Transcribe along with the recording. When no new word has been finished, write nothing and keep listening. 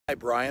Hi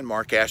Brian,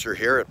 Mark Asher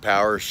here at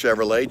Power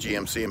Chevrolet,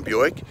 GMC and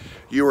Buick.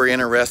 You were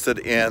interested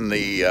in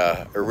the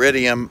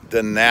Iridium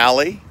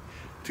Denali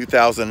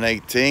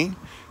 2018.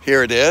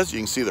 Here it is. You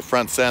can see the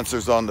front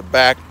sensors on the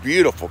back.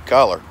 Beautiful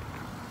color.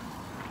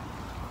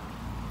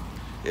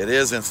 It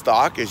is in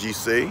stock, as you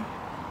see.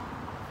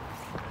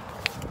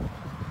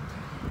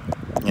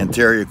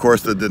 Interior, of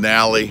course, the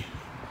Denali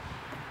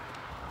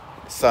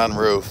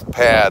sunroof,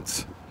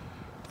 pads,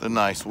 the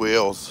nice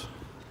wheels,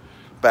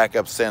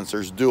 backup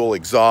sensors, dual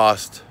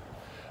exhaust,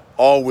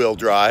 all-wheel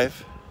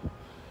drive,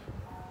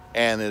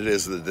 and it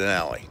is the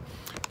Denali.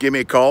 Give me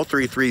a call,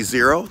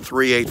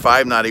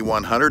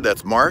 330-385-9100,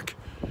 that's Mark,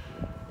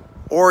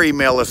 or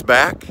email us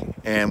back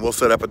and we'll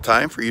set up a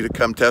time for you to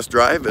come test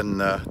drive and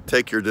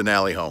take your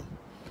Denali home.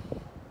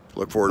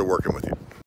 Look forward to working with you.